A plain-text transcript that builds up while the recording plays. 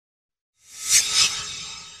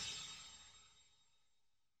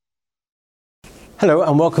Hello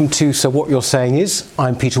and welcome to So What You're Saying Is.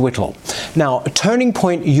 I'm Peter Whittle. Now, Turning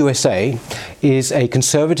Point USA is a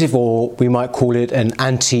conservative, or we might call it an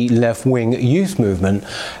anti-left-wing youth movement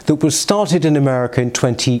that was started in America in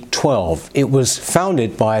 2012. It was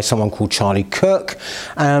founded by someone called Charlie Kirk,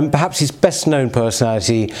 and perhaps his best known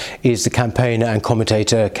personality is the campaigner and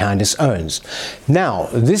commentator Candace Owens. Now,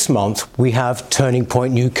 this month we have Turning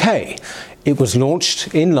Point UK. It was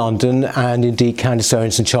launched in London, and indeed Candace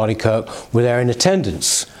Owens and Charlie Kirk were there in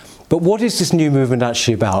attendance. But what is this new movement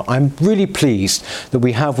actually about? I'm really pleased that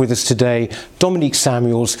we have with us today Dominique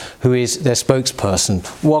Samuels, who is their spokesperson.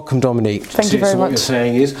 Welcome, Dominique. Thank you very much. What you're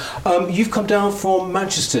saying is, you've come down from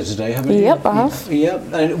Manchester today, haven't you? Yep, I have.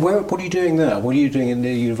 Yep. And what are you doing there? What are you doing in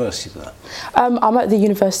the university there? I'm at the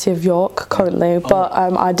University of York currently, but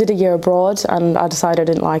I did a year abroad and I decided I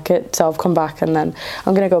didn't like it, so I've come back and then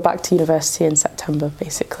I'm going to go back to university in September,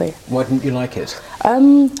 basically. Why didn't you like it?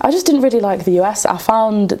 I just didn't really like the US. I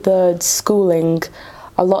found the schooling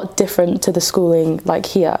a lot different to the schooling like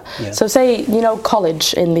here. Yeah. So say,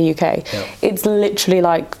 college in the UK, it's literally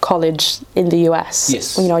like college in the US.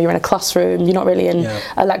 Yes. You're in a classroom, you're not really in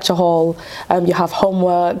a lecture hall, you have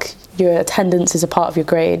homework, your attendance is a part of your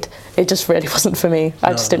grade. It just really wasn't for me.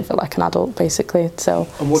 I just didn't feel like an adult, basically. So.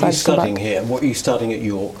 And what are you studying here? What are you studying at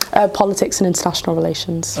York? Politics and international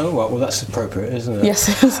relations. Oh, right. Well, that's appropriate, isn't it? Yes,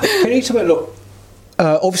 it is. Can you tell me, look,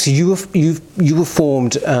 obviously you were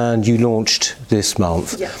formed and you launched this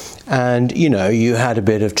month. Yeah. And, you had a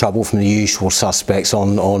bit of trouble from the usual suspects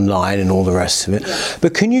online and all the rest of it. Yeah.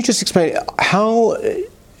 But can you just explain how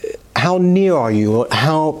near are you, or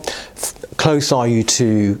how close are you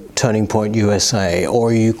to Turning Point USA, or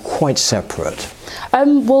are you quite separate?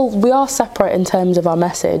 Well, we are separate in terms of our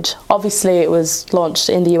message. Obviously, it was launched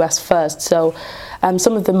in the US first, so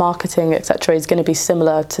some of the marketing, etc., is going to be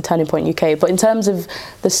similar to Turning Point UK. But in terms of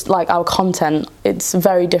this, our content, it's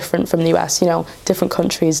very different from the US. Different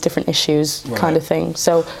countries, different issues, kind of thing.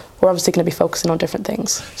 So we're obviously going to be focusing on different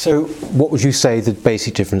things. So what would you say the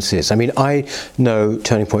basic difference is? I mean, I know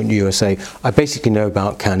Turning Point USA. I basically know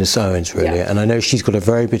about Candace Owens, really, and I know she's got a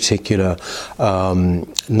very particular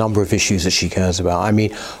number of issues that she cares about. I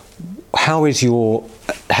mean, how is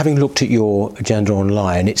having looked at your agenda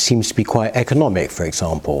online, it seems to be quite economic, for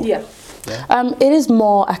example. Yeah. It is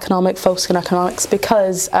more economic, focused on economics,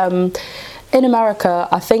 because in America,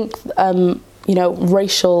 I think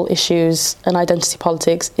racial issues and identity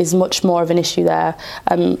politics is much more of an issue there.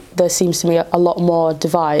 There seems to be a lot more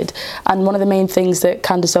divide. And one of the main things that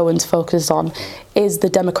Candace Owens focuses on is the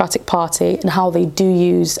Democratic Party and how they do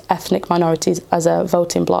use ethnic minorities as a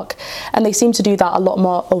voting bloc. And they seem to do that a lot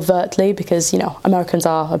more overtly because, Americans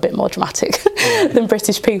are a bit more dramatic than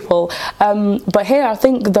British people. But here I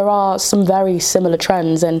think there are some very similar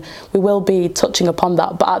trends, and we will be touching upon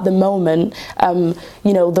that. But at the moment,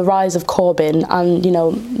 the rise of Corbyn and,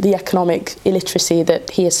 the economic illiteracy that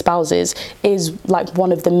he espouses is like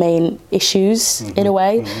one of the main issues in a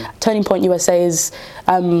way. Turning Point USA is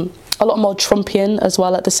a lot more Trumpian as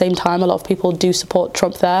well at the same time. A lot of people do support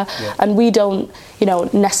Trump there. Yeah. And we don't,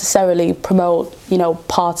 necessarily promote,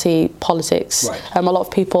 party politics. Right. A lot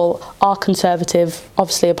of people are conservative,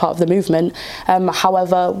 obviously a part of the movement.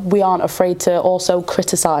 However, we aren't afraid to also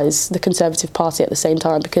criticise the Conservative Party at the same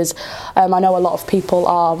time, because I know a lot of people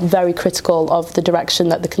are very critical of the direction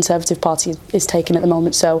that the Conservative Party is taking at the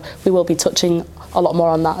moment. So we will be touching a lot more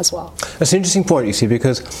on that as well. That's an interesting point, you see,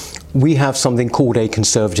 because we have something called a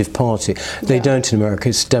Conservative Party. They don't in America.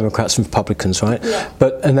 It's Democrats and Republicans, right? Yeah.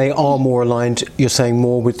 And they are more aligned, you're saying,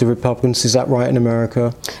 more with the Republicans. Is that right in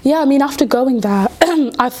America? Yeah, I mean, after going there,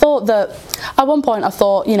 I thought that, at one point I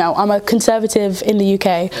thought, I'm a Conservative in the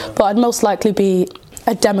UK, but I'd most likely be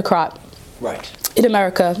a Democrat in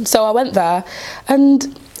America. So I went there,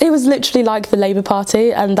 and it was literally like the Labour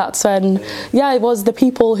Party, and that's when, it was the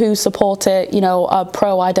people who support it, are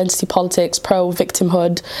pro-identity politics,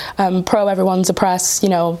 pro-victimhood, pro-everyone's oppressed,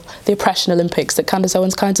 the oppression Olympics that Candace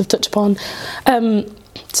Owens kind of touched upon.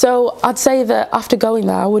 So I'd say that after going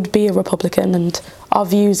there, I would be a Republican, and our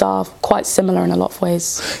views are quite similar in a lot of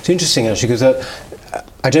ways. It's interesting, actually, because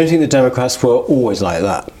I don't think the Democrats were always like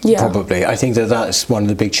that, probably. I think that's one of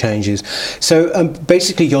the big changes. So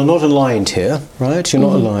basically, you're not aligned here, right? You're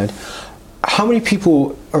not aligned. How many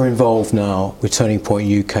people are involved now with Turning Point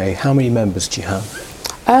UK? How many members do you have?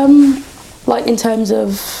 Like in terms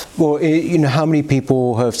of? Well, how many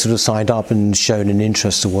people have sort of signed up and shown an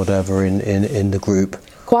interest or whatever in the group?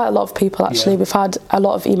 Quite a lot of people, actually. We've had a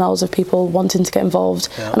lot of emails of people wanting to get involved,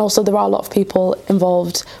 and also there are a lot of people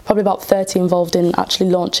involved, probably about 30 involved in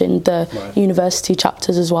actually launching the university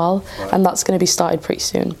chapters as well, and that's going to be started pretty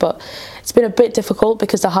soon. But it's been a bit difficult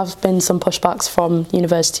because there have been some pushbacks from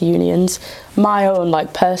university unions. My own,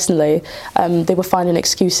 like personally, they were finding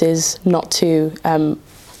excuses not to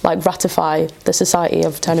like ratify the Society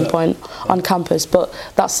of Turning Point on campus, but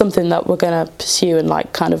that's something that we're going to pursue and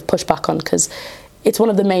like kind of push back on, because it's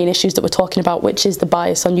one of the main issues that we're talking about, which is the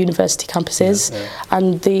bias on university campuses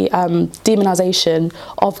and the demonisation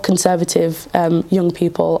of conservative young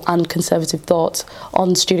people and conservative thought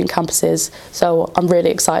on student campuses. So I'm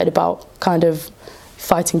really excited about kind of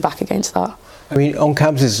fighting back against that. I mean, on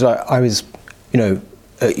campuses, I was,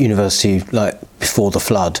 at university like before the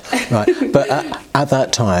flood, right? But at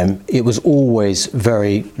that time, it was always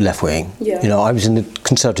very left-wing. I was in the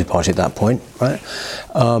Conservative Party at that point, right?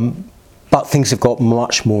 But things have got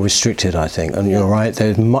much more restricted, I think, and you're right,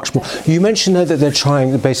 there's much more. You mentioned that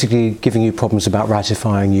they're basically giving you problems about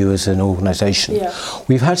ratifying you as an organisation.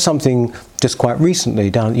 We've had something just quite recently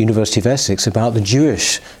down at the University of Essex about the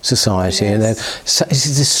Jewish Society, and it's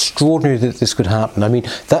extraordinary that this could happen. I mean,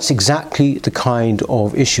 that's exactly the kind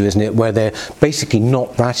of issue, isn't it, where they're basically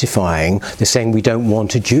not ratifying, they're saying we don't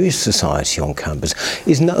want a Jewish society on campus.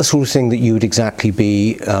 Isn't that the sort of thing that you would exactly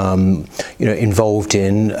be, involved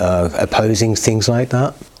in, opposing things like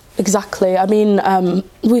that? Exactly. I mean,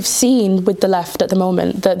 we've seen with the left at the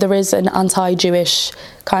moment that there is an anti-Jewish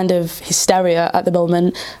kind of hysteria at the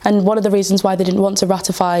moment, and one of the reasons why they didn't want to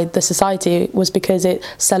ratify the society was because it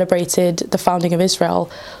celebrated the founding of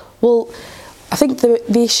Israel. Well, I think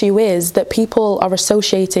the issue is that people are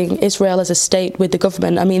associating Israel as a state with the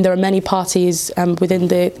government. I mean, there are many parties within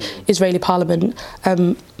the Israeli parliament,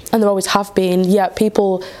 and there always have been, yet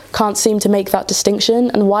people can't seem to make that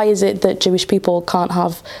distinction. And why is it that Jewish people can't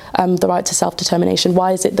have the right to self-determination?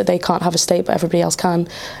 Why is it that they can't have a state but everybody else can?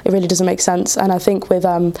 It really doesn't make sense. And I think with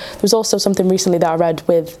there was also something recently that I read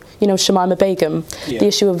with, Shamima Begum, the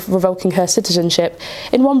issue of revoking her citizenship.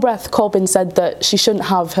 In one breath, Corbyn said that she shouldn't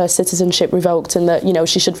have her citizenship revoked and that,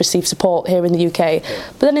 she should receive support here in the UK.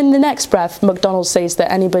 But then in the next breath, McDonald says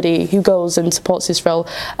that anybody who goes and supports Israel,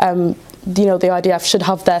 the IDF should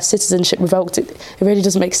have their citizenship revoked. It really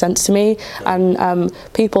doesn't make sense to me, and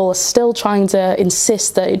people are still trying to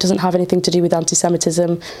insist that it doesn't have anything to do with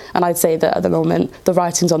anti-Semitism, and I'd say that at the moment the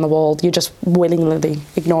writing's on the wall. You're just willingly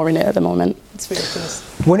ignoring it at the moment. It's ridiculous.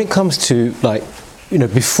 When it comes to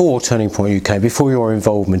before Turning Point UK, before your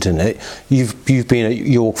involvement in it, you've been at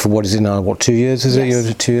York for what is it now? 2 years? Is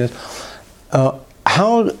it 2 years?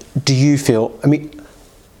 How do you feel? I mean,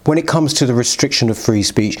 when it comes to the restriction of free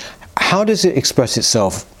speech, how does it express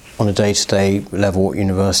itself on a day-to-day level at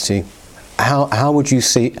university? How would you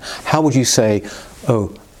say,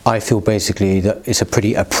 oh, I feel basically that it's a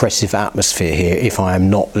pretty oppressive atmosphere here if I am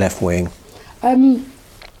not left-wing?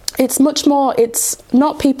 It's much more, it's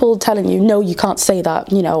not people telling you, no, you can't say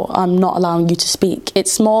that, I'm not allowing you to speak.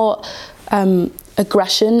 It's more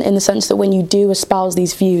aggression, in the sense that when you do espouse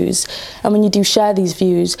these views and when you do share these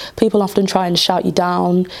views, people often try and shout you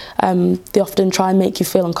down. They often try and make you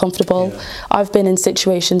feel uncomfortable. I've been in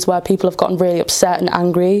situations where people have gotten really upset and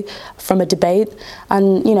angry from a debate,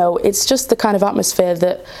 and it's just the kind of atmosphere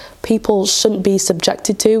that people shouldn't be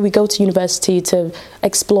subjected to. We go to university to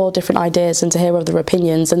explore different ideas and to hear other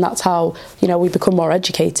opinions, and that's how we become more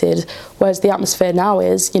educated. Whereas the atmosphere now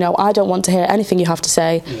is, I don't want to hear anything you have to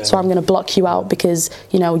say, so I'm going to block you out because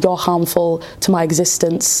you're harmful to my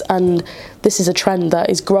existence. And this is a trend that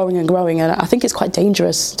is growing and growing, and I think it's quite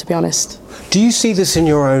dangerous, to be honest. Do you see this in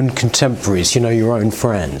your own contemporaries, your own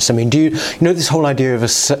friends? I mean, do you this whole idea of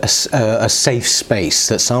a safe space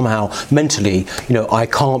that somehow mentally, I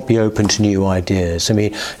can't be open to new ideas? I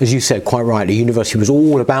mean, as you said quite rightly, university was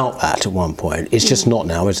all about that at one point. It's just not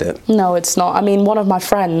now, is it? No, it's not. I mean, one of my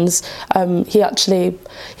friends, he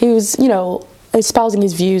was, espousing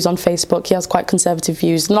his views on Facebook. He has quite conservative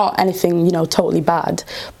views, not anything, totally bad.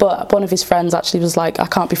 But one of his friends actually was like, I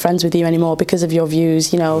can't be friends with you anymore because of your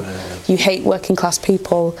views, you hate working class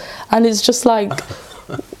people. And it's just like,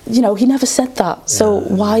 he never said that. So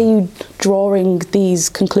why are you drawing these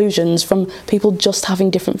conclusions from people just having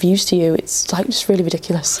different views to you? It's like just really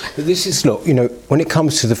ridiculous. But this is, look, when it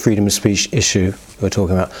comes to the freedom of speech issue we're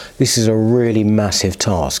talking about, this is a really massive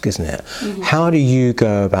task, isn't it? Mm-hmm. How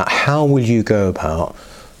will you go about,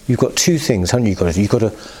 you've got two things, haven't you?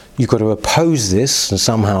 You've got to oppose this and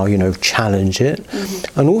somehow, challenge it.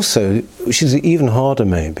 Mm-hmm. And also, which is even harder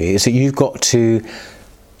maybe, is that you've got to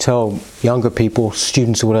tell younger people,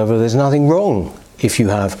 students or whatever, there's nothing wrong if you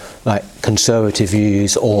have like conservative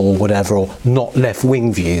views or whatever, or not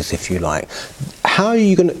left-wing views, if you like. How are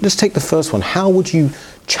you going to, let's take the first one, how would you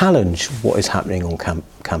challenge what is happening on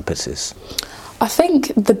campuses? I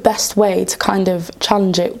think the best way to kind of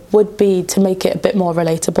challenge it would be to make it a bit more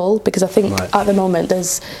relatable, because I think at the moment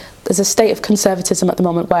there's a state of conservatism at the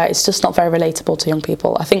moment where it's just not very relatable to young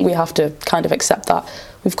people. I think we have to kind of accept that.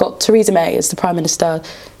 We've got Theresa May as the Prime Minister.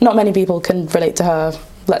 Not many people can relate to her,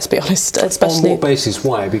 let's be honest. Especially on what basis?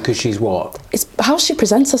 Why? Because she's what? It's how she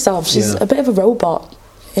presents herself. She's a bit of a robot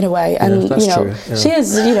in a way, and that's you know, true. Yeah. she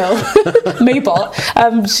is, you know,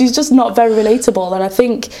 Maybot. She's just not very relatable, and I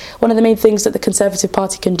think one of the main things that the Conservative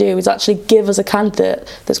Party can do is actually give us a candidate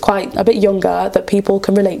that's quite a bit younger, that people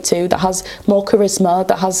can relate to, that has more charisma,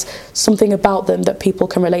 that has something about them that people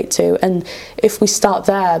can relate to. And if we start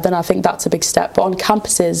there, then I think that's a big step. But on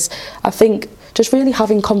campuses, I think just really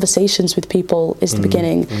having conversations with people is the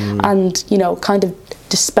beginning, and you know, kind of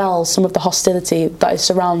dispel some of the hostility that is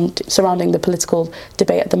surrounding the political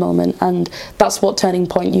debate at the moment. And that's what Turning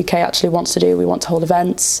Point UK actually wants to do. We want to hold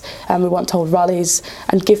events and we want to hold rallies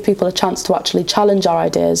and give people a chance to actually challenge our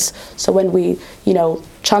ideas, so when we, you know,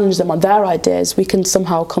 challenge them on their ideas, we can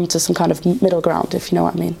somehow come to some kind of middle ground, if you know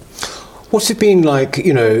what I mean. What's it been like,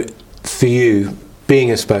 you know, for you being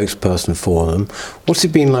a spokesperson for them? What's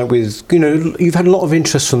it been like with, you know, you've had a lot of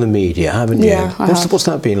interest from the media, haven't you? Yeah, what's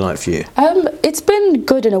that been like for you? It's been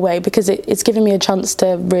good in a way, because it's given me a chance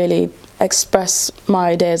to really express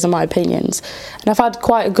my ideas and my opinions. And I've had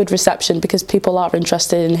quite a good reception because people are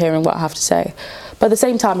interested in hearing what I have to say. But at the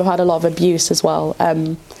same time, I've had a lot of abuse as well.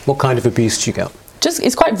 What kind of abuse do you get?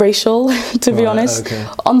 It's quite racial, to be honest. Okay.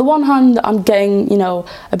 On the one hand, I'm getting, you know,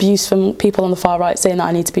 abuse from people on the far right saying that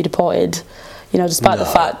I need to be deported, you know, despite the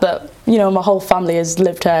fact that, you know, my whole family has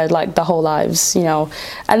lived here like their whole lives, you know.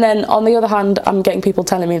 And then on the other hand, I'm getting people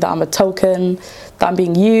telling me that I'm a token, that I'm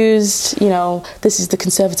being used, you know, this is the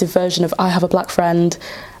Conservative version of I have a black friend.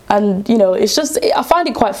 And, you know, it's just, I find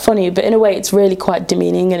it quite funny, but in a way it's really quite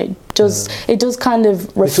demeaning, and it does kind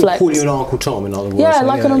of reflect. They call you an Uncle Tom, in other words. Yeah,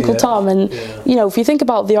 like an Uncle Tom. And, you know, if you think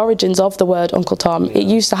about the origins of the word Uncle Tom, it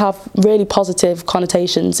used to have really positive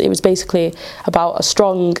connotations. It was basically about a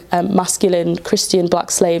strong, masculine Christian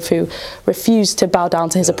black slave who refused to bow down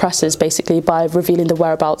to his oppressors, basically, by revealing the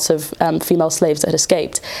whereabouts of female slaves that had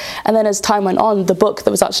escaped. And then as time went on, the book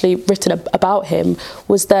that was actually written about him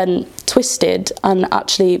was then twisted and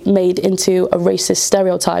actually made into a racist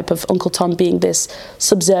stereotype of Uncle Tom being this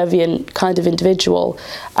subservient kind of individual.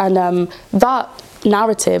 And that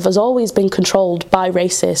narrative has always been controlled by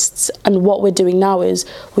racists, and what we're doing now is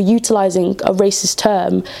we're utilising a racist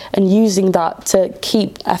term and using that to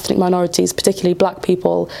keep ethnic minorities, particularly black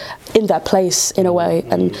people, in their place in a way,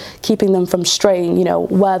 and keeping them from straying, you know,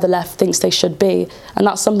 where the left thinks they should be. And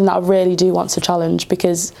that's something that I really do want to challenge,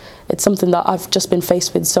 because it's something that I've just been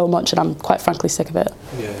faced with so much, and I'm quite frankly sick of it.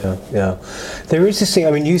 Yeah. There is this thing,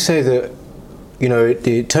 I mean, you say that, you know,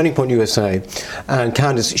 the Turning Point USA, and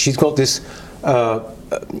Candice, she's got this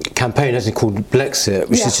campaign, hasn't it, called Blexit,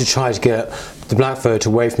 which is to try to get the black vote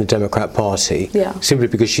away from the Democrat Party, simply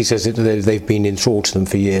because she says that they've been enthralled to them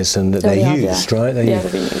for years and that they're used, right?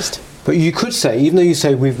 They've been used. But you could say, even though you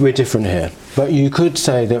say we're different here, but you could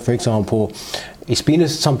say that, for example, it's been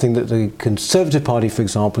something that the Conservative Party, for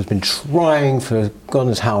example, has been trying for God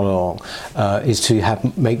knows how long, is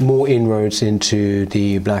to make more inroads into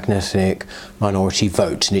the black and ethnic minority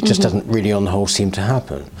vote, and it just doesn't really, on the whole, seem to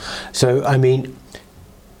happen. So, I mean,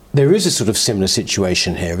 there is a sort of similar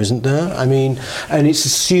situation here, isn't there? I mean, and it's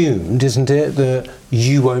assumed, isn't it, that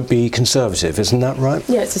you won't be Conservative, isn't that right?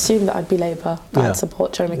 Yeah, it's assumed that I'd be Labour, that I'd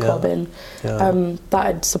support Jeremy Corbyn, that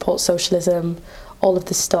I'd support socialism, all of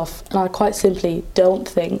this stuff. And I quite simply don't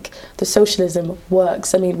think the socialism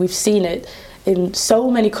works. I mean, we've seen it in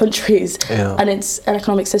so many countries, and it's an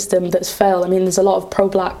economic system that's failed. I mean, there's a lot of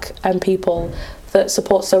pro-black people that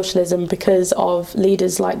support socialism because of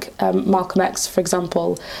leaders like Malcolm X, for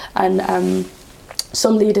example, and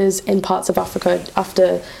some leaders in parts of Africa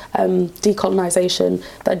after decolonisation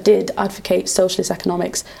that did advocate socialist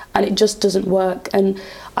economics, and it just doesn't work. And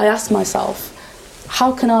I ask myself,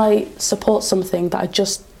 how can I support something that I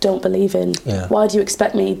just don't believe in? Why do you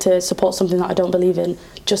expect me to support something that I don't believe in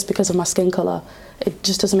just because of my skin colour? It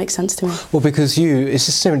just doesn't make sense to me. Well, because it's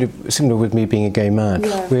just similar with me being a gay man.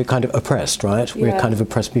 We're kind of oppressed, right? We're kind of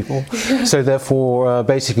oppressed people. So therefore,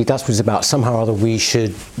 basically, that's what it's about. Somehow or other, we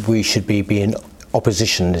should be in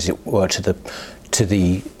opposition, as it were, to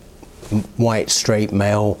the white, straight,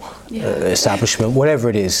 male establishment, whatever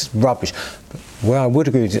it is, rubbish. Well, I would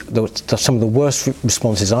agree that some of the worst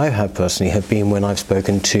responses I've had personally have been when I've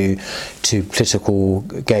spoken to political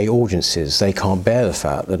gay audiences. They can't bear the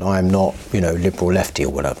fact that I'm not, liberal, lefty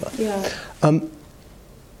or whatever. Yeah.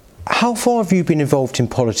 How far have you been involved in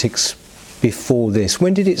politics before this?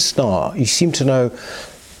 When did it start? You seem to know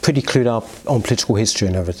pretty clued up on political history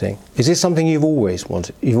and everything. Is this something you've always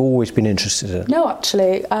wanted? You've always been interested in? No,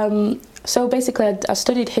 actually. So basically, I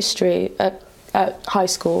studied history at high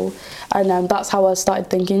school, and that's how I started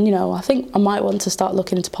thinking, I think I might want to start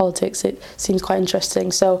looking into politics. It seems quite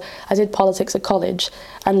interesting. So I did politics at college,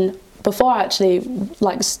 and before I actually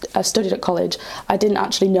studied at college, I didn't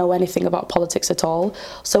actually know anything about politics at all.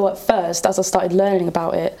 So at first, as I started learning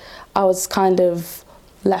about it, I was kind of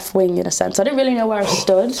left-wing in a sense. I didn't really know where I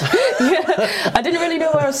stood. I didn't really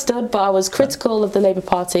know where I stood, but I was critical of the Labour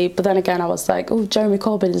Party. But then again, I was like, oh, Jeremy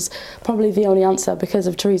Corbyn is probably the only answer because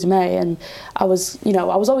of Theresa May. And I was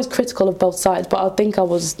always critical of both sides, but I think I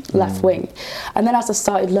was left-wing. And then as I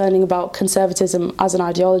started learning about conservatism as an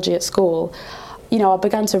ideology at school, I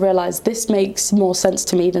began to realise this makes more sense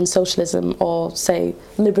to me than socialism or, say,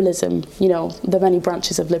 liberalism, the many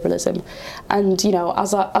branches of liberalism. And,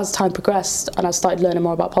 as time progressed and I started learning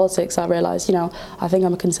more about politics, I realised, I think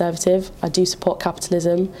I'm a conservative, I do support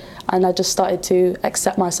capitalism, and I just started to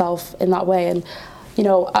accept myself in that way. And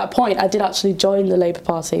at a point I did actually join the Labour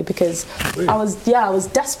Party because I was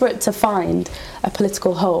desperate to find a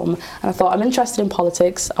political home, and I thought, I'm interested in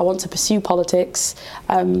politics, I want to pursue politics,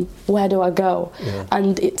 where do I go? Yeah.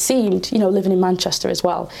 And it seemed, living in Manchester as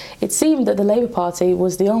well, it seemed that the Labour Party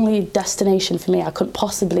was the only destination for me. I couldn't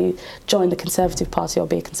possibly join the Conservative Party or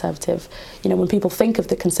be a Conservative. When people think of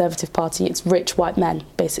the Conservative Party, it's rich white men,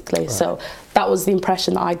 basically. Right. So that was the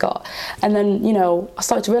impression that I got. And then, I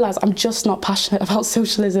started to realise I'm just not passionate about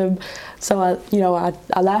socialism. So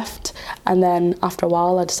I left, and then after a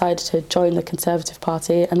while I decided to join the Conservative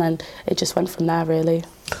Party, and then it just went from there, really.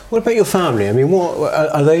 What about your family? I mean, what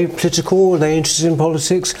are they political? Are they interested in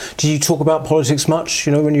politics? Did you talk about politics much,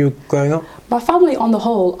 when you were growing up? My family, on the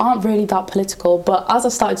whole, aren't really that political, but as I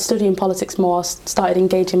started studying politics more, I started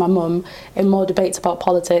engaging my mum in more debates about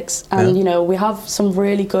politics, and we have some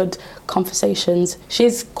really good conversations.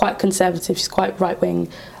 She's quite conservative, she's quite right-wing.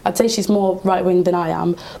 I'd say she's more right-wing than I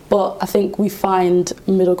am, but I think we find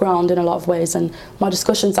middle ground in a lot of ways, and my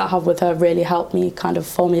discussions that I have with her really help me kind of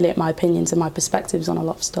formulate my opinions and my perspectives on a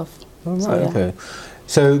lot of stuff. Oh, right, okay.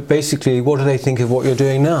 So basically, what do they think of what you're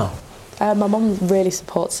doing now? My mum really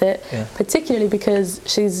supports it, particularly because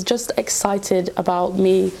she's just excited about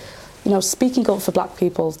me, speaking up for black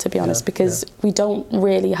people, to be honest, because we don't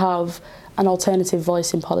really have an alternative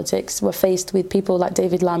voice in politics. We're faced with people like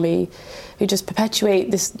David Lammy, who just perpetuate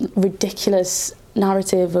this ridiculous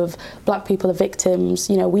narrative of black people are victims.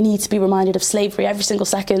 We need to be reminded of slavery every single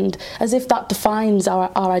second, as if that defines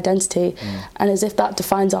our identity and as if that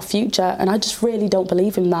defines our future. And I just really don't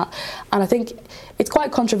believe in that. And I think it's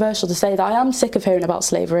quite controversial to say that I am sick of hearing about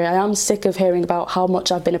slavery. I am sick of hearing about how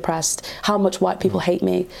much I've been oppressed, how much white people hate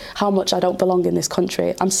me, how much I don't belong in this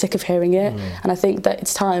country. I'm sick of hearing it. And I think that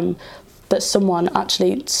it's time that someone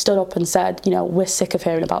actually stood up and said, we're sick of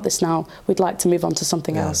hearing about this now. We'd like to move on to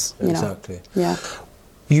something else. Exactly. Yeah.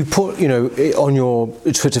 You put, on your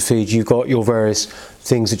Twitter feed, you've got your various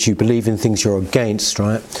things that you believe in, things you're against,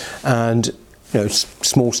 right? And,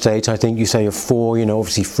 small state, I think you say you're for,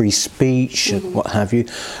 obviously free speech, and what have you.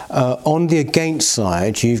 On the against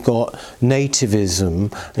side, you've got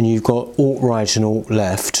nativism and you've got alt-right and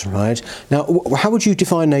alt-left, right? Now, how would you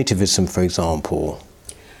define nativism, for example?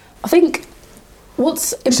 I think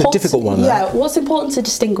what's important, it's a difficult one. What's important to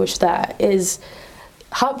distinguish there is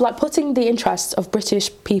how, putting the interests of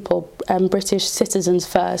British people and British citizens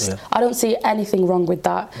first. I don't see anything wrong with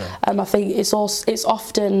that. I think it's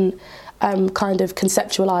often kind of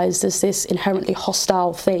conceptualised as this inherently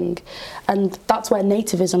hostile thing, and that's where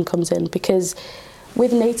nativism comes in, because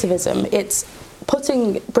with nativism it's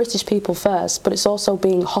putting British people first, but it's also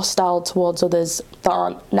being hostile towards others that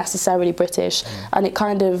aren't necessarily British, and it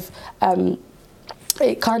kind of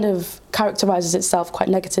characterises itself quite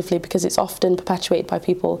negatively, because it's often perpetuated by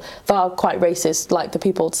people that are quite racist, like the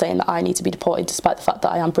people saying that I need to be deported despite the fact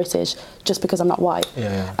that I am British just because I'm not white.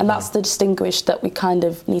 And that's the distinguish that we kind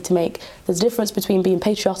of need to make. There's a difference between being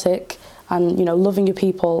patriotic and loving your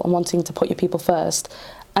people and wanting to put your people first,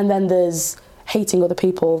 and then there's hating other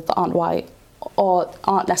people that aren't white or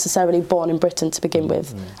aren't necessarily born in Britain to begin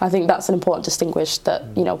with. I think that's an important distinguish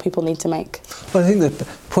that people need to make. Well, I think the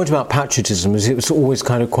point about patriotism is it was always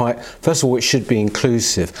kind of quite, first of all, it should be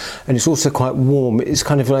inclusive, and it's also quite warm. It's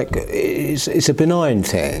kind of like it's a benign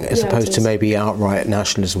thing as opposed to maybe outright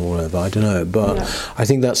nationalism or whatever. I don't know, but I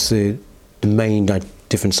think that's the the main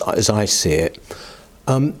difference as I see it.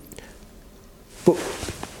 But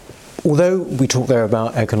although we talk there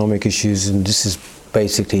about economic issues, and this is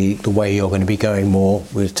basically the way you're going to be going more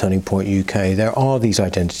with Turning Point UK, there are these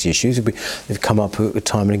identity issues. They've come up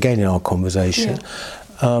time and again in our conversation.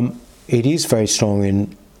 Yeah. It is very strong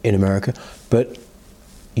in America, but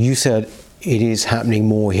you said it is happening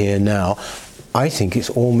more here now. I think it's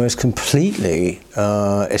almost completely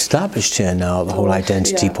established here now, the whole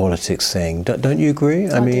identity politics thing. Don't you agree?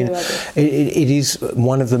 I mean, it is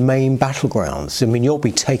one of the main battlegrounds. I mean, you'll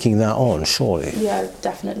be taking that on, surely. Yeah,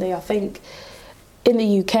 definitely. I think in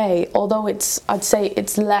the UK, although I'd say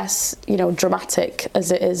it's less, dramatic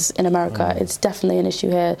as it is in America, it's definitely an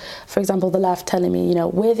issue here. For example, the left telling me,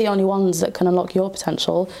 we're the only ones that can unlock your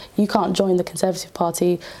potential. You can't join the Conservative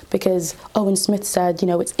Party because Owen Smith said,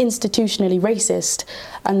 it's institutionally racist.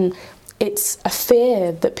 And it's a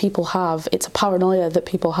fear that people have, it's a paranoia that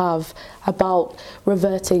people have about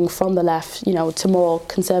reverting from the left, to more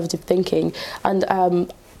conservative thinking.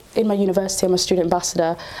 And in my university, I'm a student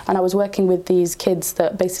ambassador, and I was working with these kids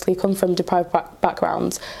that basically come from deprived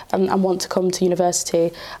backgrounds and want to come to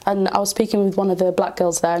university. And I was speaking with one of the black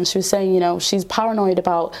girls there, and she was saying, she's paranoid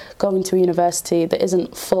about going to a university that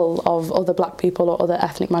isn't full of other black people or other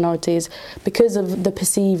ethnic minorities because of the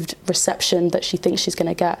perceived reception that she thinks she's going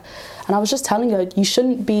to get. And I was just telling her, you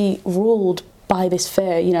shouldn't be ruled by this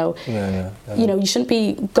fear, you shouldn't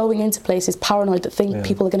be going into places paranoid that think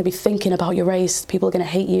people are going to be thinking about your race, people are going to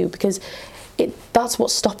hate you, because that's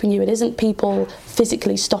what's stopping you. It isn't people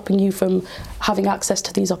physically stopping you from having access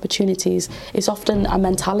to these opportunities. It's often a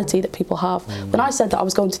mentality that people have. When I said that I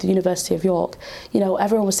was going to the University of York,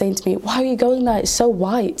 everyone was saying to me, why are you going there? It's so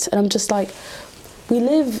white. And I'm just like, we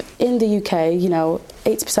live in the UK,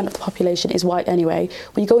 80% of the population is white anyway.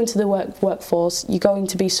 When you go into the workforce, you're going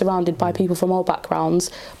to be surrounded by people from all backgrounds,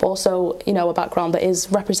 but also, a background that is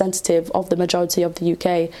representative of the majority of the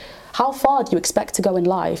UK. How far do you expect to go in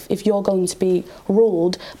life if you're going to be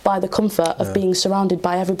ruled by the comfort of being surrounded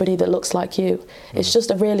by everybody that looks like you? It's just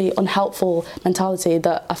a really unhelpful mentality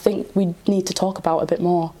that I think we need to talk about a bit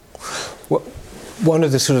more. Well, one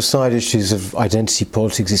of the sort of side issues of identity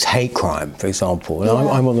politics is hate crime, for example. And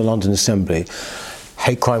I'm on the London Assembly.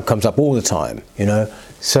 Hate crime comes up all the time,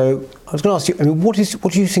 So I was going to ask you, what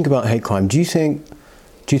do you think about hate crime? Do you think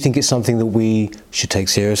it's something that we should take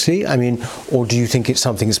seriously? Or do you think it's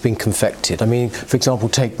something that's been confected? For example,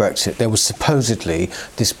 take Brexit. There was supposedly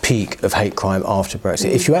this peak of hate crime after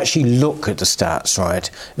Brexit. If you actually look at the stats, right,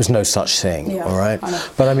 there's no such thing, all right?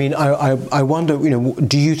 But I wonder,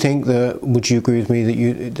 do you think would you agree with me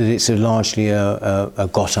that it's largely a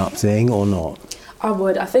got-up thing or not? I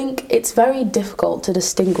would. I think it's very difficult to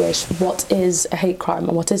distinguish what is a hate crime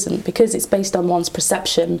and what isn't, because it's based on one's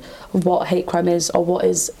perception of what a hate crime is or what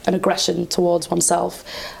is an aggression towards oneself.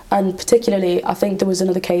 And particularly, I think there was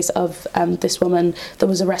another case of this woman that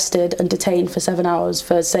was arrested and detained for 7 hours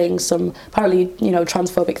for saying some apparently,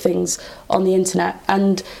 transphobic things on the internet.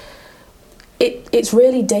 And it's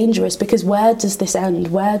really dangerous, because where does this end?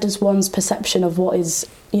 Where does one's perception of what is,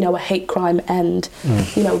 a hate crime end?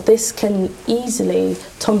 This can easily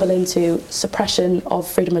tumble into suppression of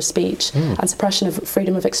freedom of speech and suppression of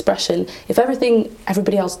freedom of expression. If everything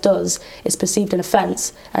everybody else does is perceived an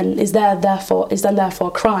offence and is then therefore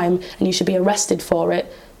a crime, and you should be arrested for it,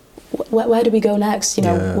 where do we go next?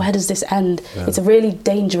 Where does this end? It's a really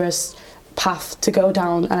dangerous path to go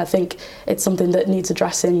down, and I think it's something that needs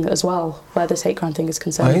addressing as well, where this hate crime thing is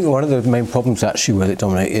concerned. I think one of the main problems actually with it,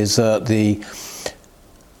 Dominic, is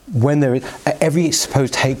when there is every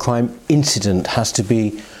supposed hate crime incident has to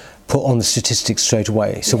be put on the statistics straight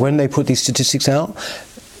away. So when they put these statistics out,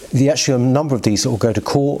 a number of these that will go to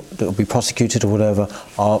court, that will be prosecuted or whatever,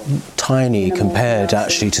 are tiny compared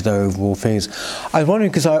actually to the overall figures. I was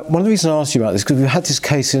wondering, because one of the reasons I asked you about this, because we've had this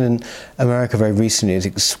case in America very recently, it's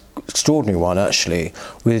an extraordinary one actually,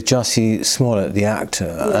 with Jussie Smollett, the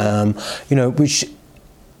actor, which,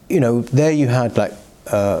 there you had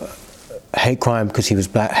hate crime because he was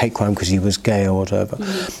black, hate crime because he was gay or whatever.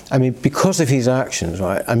 Because of his actions,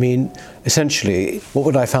 right? Essentially,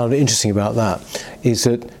 what I found interesting about that is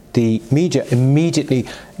that the media immediately,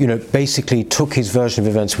 basically took his version of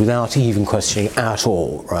events without even questioning at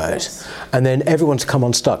all, right? Yes. And then everyone's come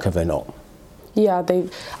unstuck, have they not? Yeah,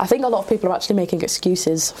 I think a lot of people are actually making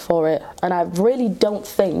excuses for it, and I really don't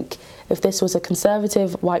think, if this was a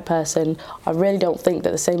conservative white person, I really don't think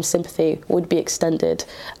that the same sympathy would be extended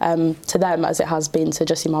to them as it has been to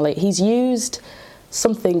Jussie Smollett. He's used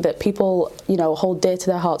something that people, you know, hold dear to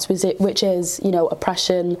their hearts, which is, you know,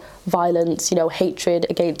 oppression, violence, you know, hatred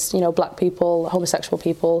against, you know, black people, homosexual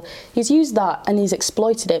people. He's used that and he's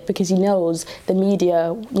exploited it because he knows the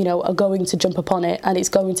media, you know, are going to jump upon it and it's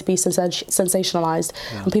going to be sensationalized.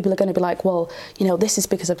 Yeah. And people are going to be like, well, you know, this is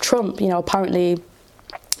because of Trump. You know, apparently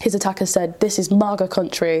his attacker said, this is MAGA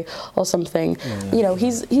country or something. Yeah. You know,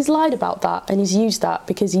 he's lied about that and he's used that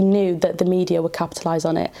because he knew that the media would capitalise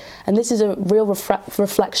on it. And this is a real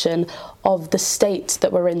reflection of the state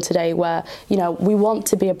that we're in today where, you know, we want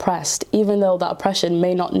to be oppressed, even though that oppression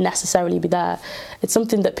may not necessarily be there. It's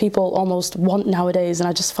something that people almost want nowadays, and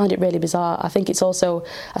I just find it really bizarre. I think it's also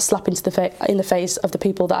a slap into in the face of the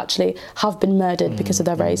people that actually have been murdered because of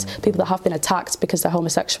their race, people that have been attacked because they're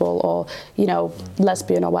homosexual or, you know,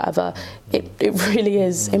 lesbian or whatever. It really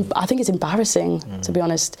is, I think it's embarrassing, to be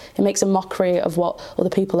honest. It makes a mockery of what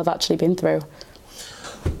other people have actually been through.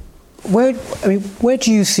 Where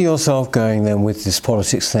do you see yourself going then with this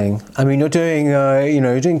politics thing? I mean, you're doing,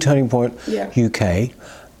 you're doing Turning Point UK,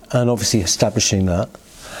 and obviously establishing that.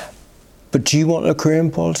 But do you want a career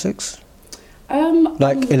in politics?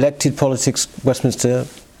 Like elected politics, Westminster?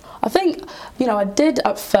 I think, you know, I did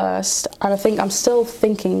at first, and I think I'm still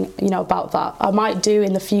thinking, you know, about that. I might do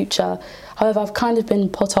in the future. However, I've kind of been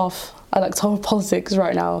put off electoral politics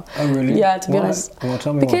right now. Oh, really? Yeah, to be honest. Well,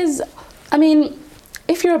 tell me because, I mean,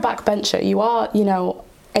 if you're a backbencher, you are, you know,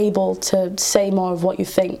 able to say more of what you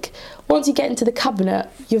think. Once you get into the cabinet,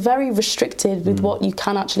 you're very restricted with what you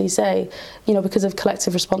can actually say, you know, because of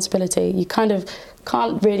collective responsibility. You kind of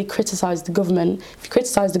can't really criticise the government. If you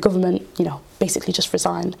criticise the government, you know, basically just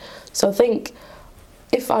resign. So I think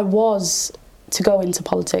if I was to go into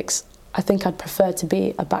politics, I think I'd prefer to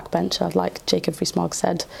be a backbencher, like Jacob Rees-Mogg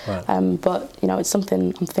said. Right. But, you know, it's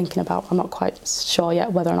something I'm thinking about. I'm not quite sure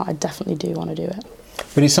yet whether or not I definitely do want to do it.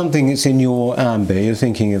 But it's something that's in your amber, you're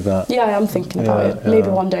thinking of that? Yeah, I am thinking about it. Maybe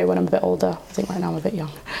one day when I'm a bit older. I think right now I'm a bit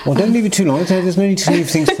young. Well, don't leave it too long. There's no need to leave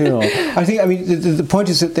things too long. I mean, the point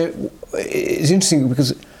is that it's interesting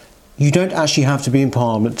because you don't actually have to be in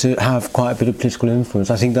Parliament to have quite a bit of political influence.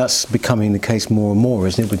 I think that's becoming the case more and more,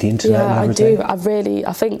 isn't it, with the internet and everything? Yeah, I do.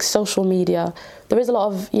 I think social media, there is a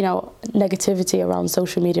lot of, you know, negativity around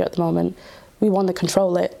social media at the moment. We want to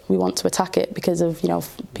control it, we want to attack it because of, you know,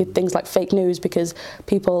 things like fake news, because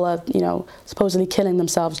people are, you know, supposedly killing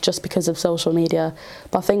themselves just because of social media.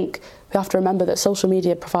 But I think we have to remember that social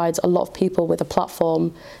media provides a lot of people with a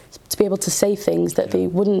platform to be able to say things that they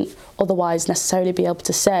wouldn't otherwise necessarily be able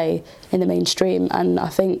to say in the mainstream. And I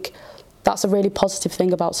think that's a really positive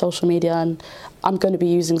thing about social media, and I'm going to be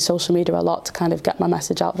using social media a lot to kind of get my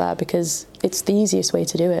message out there because it's the easiest way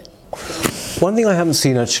to do it. One thing I haven't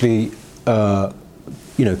seen actually,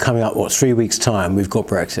 you know, coming up, 3 weeks' time, we've got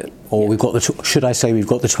Brexit, or we've got we've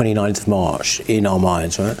got the 29th of March in our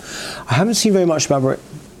minds, right? I haven't seen very much about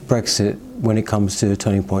Brexit when it comes to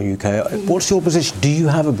Turning Point UK. What's your position? Do you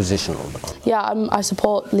have a position on that? Yeah, I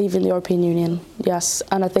support leaving the European Union, yes,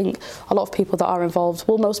 and I think a lot of people that are involved,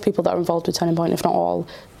 well, most people that are involved with Turning Point, if not all,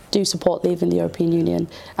 do support leaving the European Union,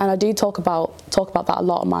 and I do talk about that a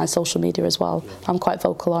lot on my social media as well. I'm quite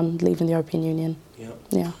vocal on leaving the European Union.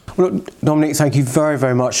 Yeah. Well, look, Dominic, thank you very,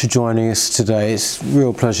 very much for joining us today. It's a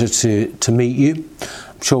real pleasure to meet you.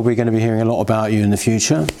 I'm sure we're going to be hearing a lot about you in the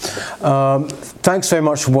future. Thanks very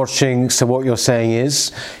much for watching So What You're Saying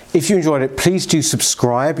Is. If you enjoyed it, please do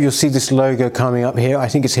subscribe. You'll see this logo coming up here. I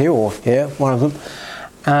think it's here or here, one of them.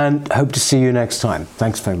 And hope to see you next time.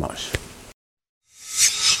 Thanks very much.